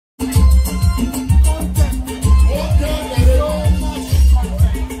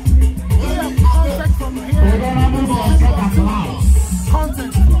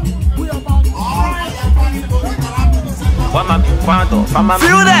Feel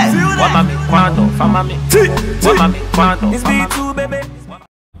that.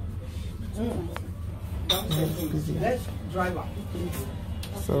 Let's drive up.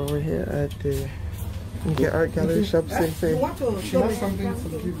 So we're here at the art gallery shop. Say. You want to show me something for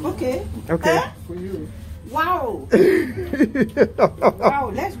the people? Okay. Okay. For you. Wow.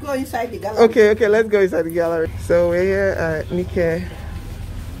 Wow. Let's go inside the gallery. Okay. Let's go inside the gallery. So we're here at Nike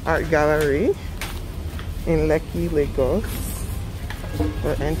Art Gallery in Lekki, Lagos.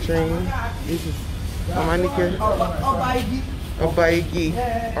 We're entering. This is Mama Nike Obaigi,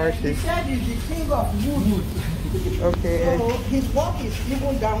 artist. He said he's the king of wood. Okay. So his work is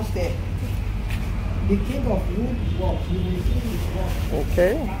even downstairs. The king of wood work. You will see his work.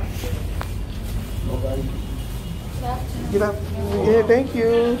 Okay. Good afternoon. Yeah, thank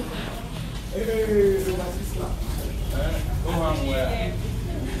you.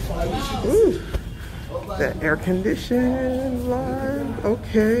 Ooh, the air conditioning vibe.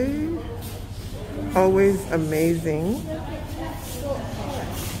 Okay. Always amazing.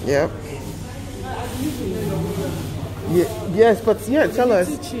 Yep. Yes, but yeah, tell us.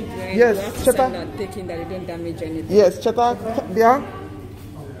 Yes, Chata. Taking that you don't damage anything. Yes, Chata. Yeah.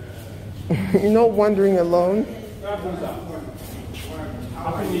 You're not wandering alone.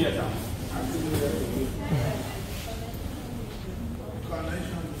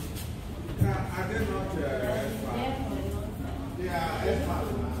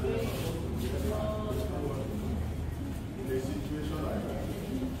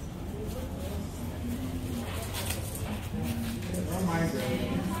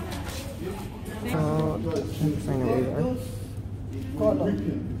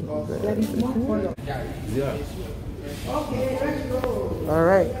 All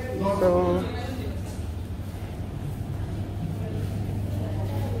right, so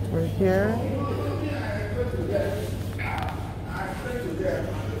we're here.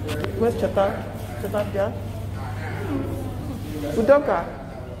 Where's Chata? Chata, yeah?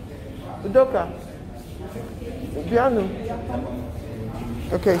 Udoka. Piano.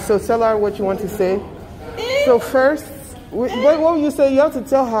 Okay, so tell her what you want to say. So first, what will you say? You have to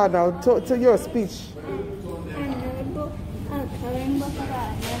tell her now. Tell your speech.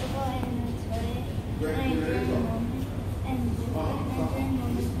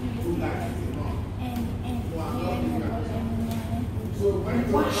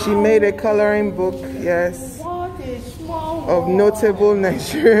 She made a coloring book, yes, of notable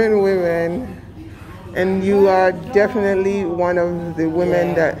Nigerian women. And you are definitely one of the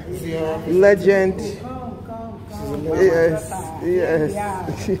women that legend. Yes.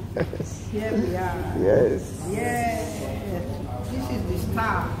 Here we are. Yes. Yes. This is the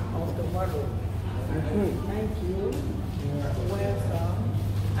star of the world. Thank you. Welcome.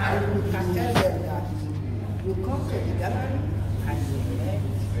 And you can tell them that you come to the gallery and you get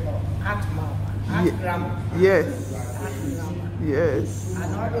art mama, art grandma. Yes. Art grandma. Yes.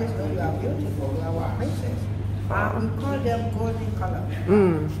 And always know you are beautiful, you are our princess. And we call them golden color.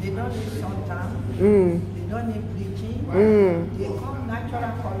 They don't need suntan. They don't need bleaching. They come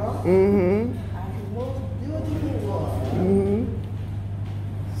natural color. And the most beautiful one.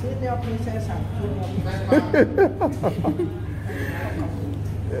 Senior princess and junior princess.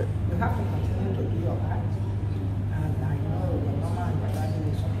 You have to continue to do your art. And I know your mama and your daddy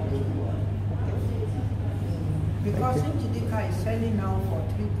will support you. Okay? Because Chidika is selling now for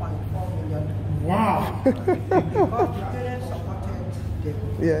 3.4 million. Wow! Because the parents supported them.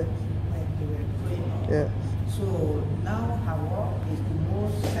 Yeah. Like they were praying. Yeah. So now her work is the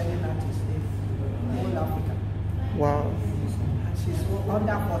most selling artist in whole Africa. Wow. And she's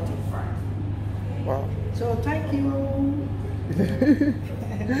under 40. Wow. So thank you.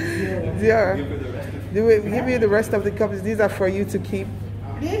 Dear, give me the rest of the cups. These are for you to keep.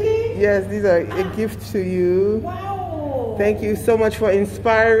 Really? Yes, these are a gift to you. Wow. Thank you so much for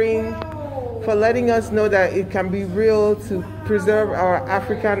inspiring, for letting us know that it can be real to preserve our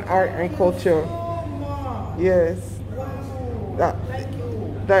African art and culture. Yes. Wow. Thank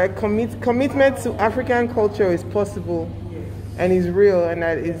you. That commitment to African culture is possible and is real, and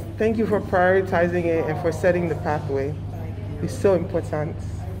that is, thank you for prioritizing it and for setting the pathway. It's so important.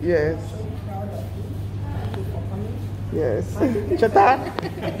 Yes. Yes. Chata,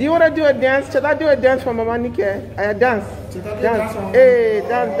 do you want to do a dance? Chata, do a dance for Mama Nike. Dance. Dance. Hey,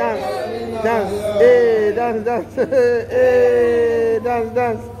 dance, dance. Dance. Hey, dance, dance. Hey, dance,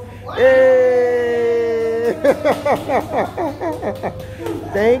 dance. Hey.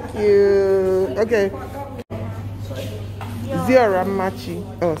 Thank you. Okay. Ziora Machi.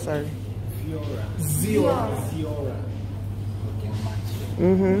 Oh, sorry. Ziora. Okay, Machi.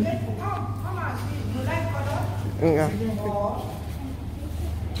 Yeah.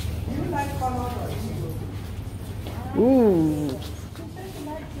 Ooh.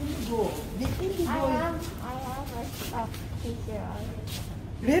 The indigo.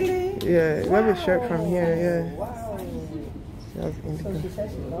 Really? Yeah, we have a shirt from here, yeah. Wow. That's indigo. So she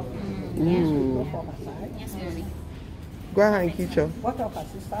says she loves me. Ooh. From her side. Yes, mommy. Go ahead and Kicho. What of her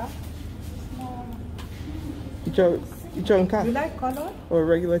sister? Kicho in car You like color? or a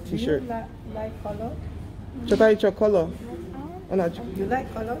regular Do t-shirt? you like color? Chota Icho color. Oh, no. You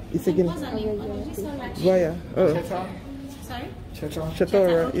like color? It's again. This one like Why? Oh. Sorry?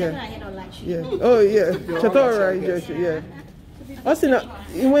 Chatora, Okay, yeah. I don't like you. Yeah. Oh, yeah. Chatora, yeah. Also,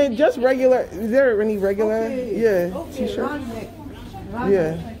 when just regular, is there any regular? Yeah. Okay, T-shirt. round neck. Round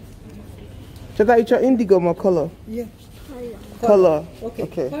Yeah. neck. Chota Icho indigo more color. Yeah. Color. Okay.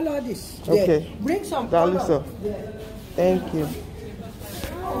 Okay. Color this. Okay. Yeah. Bring some That color. looks so. Thank you.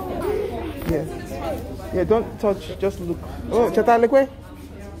 Yeah. Yeah, don't touch, just look. Oh, Chata Lekwe?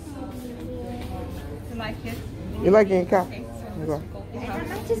 You like it? You like it in car? Okay. That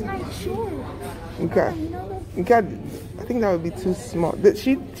matches my shoe. Okay. I think that would be too small.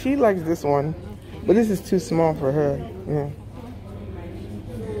 She likes this one, but this is too small for her. Yeah.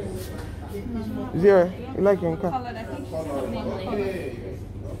 Zero, you like it in car?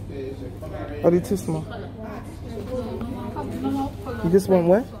 Are they too small? You just want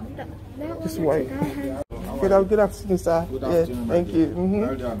what? Just white. Good afternoon, sir. Good afternoon. Thank you.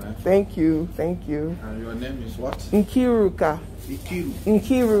 Well done, man. Thank you. And your name is what? Nkeiruka. Ikiru.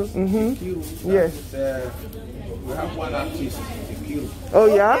 Nkiru. Ikiru. Yes. We have one artist, Ikiru. Oh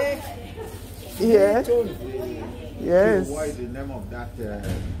yeah. Yeah. Yes. What is the name of that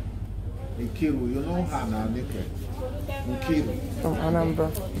Ikiru? You know her now, Nika. Ikiru. From Anambra.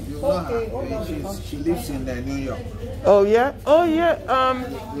 You know her. She lives in New York. Oh yeah. Oh yeah.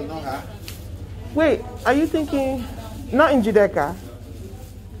 You know her? Wait. Are you thinking? Not in Njideka.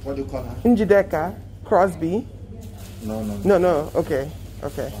 What do you call her? Njideka Crosby. No. Okay.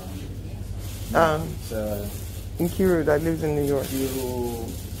 Nkiru that lives in New York. Ikiru.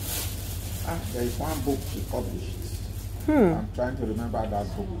 There is one book she published. I'm trying to remember that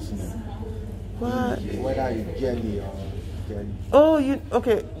book's name. What? Whether it's Jelly or Jelly. Oh,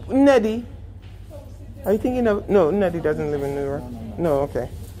 okay. Neddy. Are you thinking of? No, Neddy doesn't live in New York. No, okay.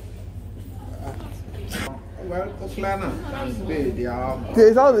 Well, Oakland and Bay, they are.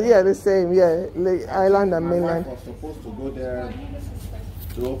 It's all the same. Yeah, like island and mainland. My wife was supposed to go there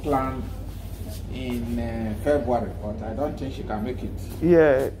to Oakland in February, but I don't think she can make it.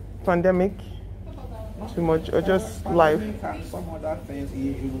 Yeah, pandemic. Too much, or just life. And some other things,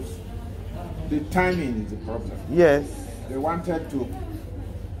 issues. The timing is the problem. Yes. They wanted to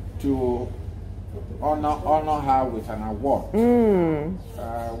honor her with an award.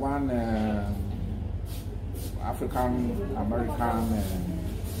 One African American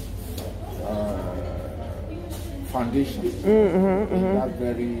foundation. That's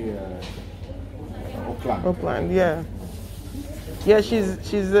very Oakland, yeah. Yeah, she's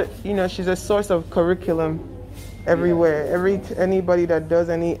a source of curriculum everywhere. Anybody that does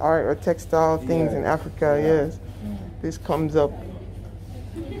any art or textile things in Africa, yes, this comes up.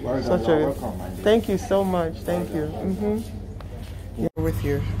 Thank you so much. Thank you. Yeah, with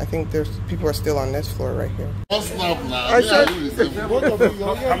you. I think there's people are still on this floor right here. What's up now? I said,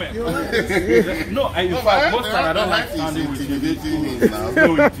 no, in fact, most time I don't like standing with intimidating now.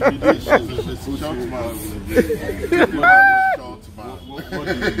 No intimidation.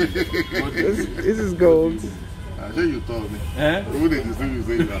 This is gold. I think you told me. Who did you say you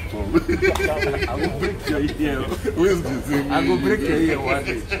say you are told me? I will break your ear. Who is the same? I will break your ear one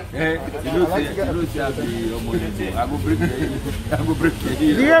day. You know, I will break your ear. I will break your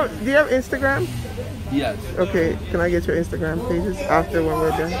ear. Do you have Instagram? Yes. Okay, can I get your Instagram pages after when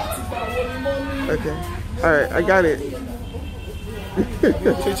we're done? Okay. Alright, I got it.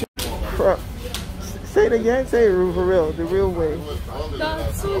 Say it again, say it for real, the real way.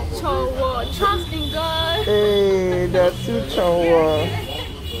 Trust in God. Hey, that's too chowa.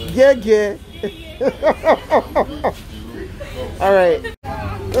 Yeah. Alright.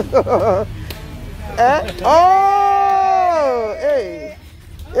 Oh, hey.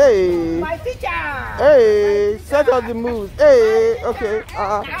 My teacher. Hey, set up the moves. Hey, okay.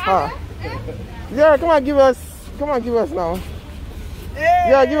 Yeah, come on, give us now.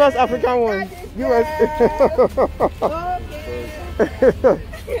 Yeah, give us African one. Give us.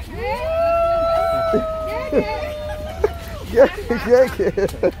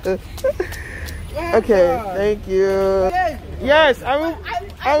 Okay, thank you. Yes, I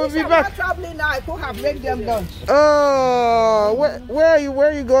will be back. Traveling now, I could have made them lunch. Oh, where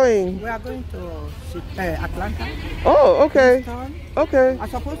are you going? We are going to Atlanta. Oh, okay. Houston. Okay. I'm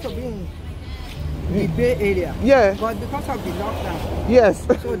supposed to be in the Bay Area. Yeah. But because of the lockdown, Yes.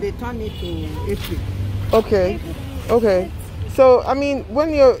 so they turned it to April. Okay. Okay. So, I mean,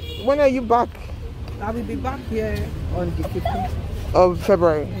 when are you back? I will be back here on the 15th. Of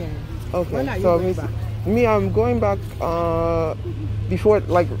February. Yeah. Okay. When are you so going back? Me, I'm going back before,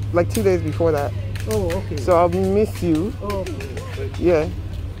 like 2 days before that. Oh, okay. So I'll miss you. Oh, okay. Yeah.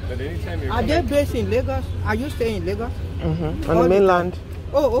 Are they based in Lagos? Are you staying in Lagos? On the mainland.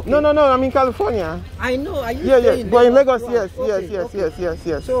 Oh, okay. No, I'm in California. I know. Are you Yeah, staying in but in Lagos, Lagos? yes, Okay, yes, okay. yes, yes,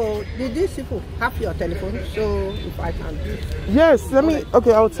 yes. So, did these people have your telephone? So, if I can do Yes, let me. Alright.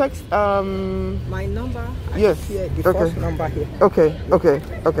 Okay, I'll text. my number, Yes, here, the okay. first number here. Okay.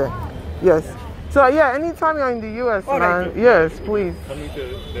 Yes. So yeah, anytime you're in the US, Alright. man. Yes, please. Coming to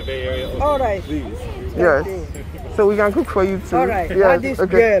the Bay Area. All right. Please. Yes. you. So we can cook for you too. All right. Yes. That is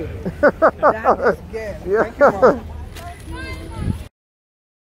Okay. girl. That is girl. Yeah. Thank you, Mom.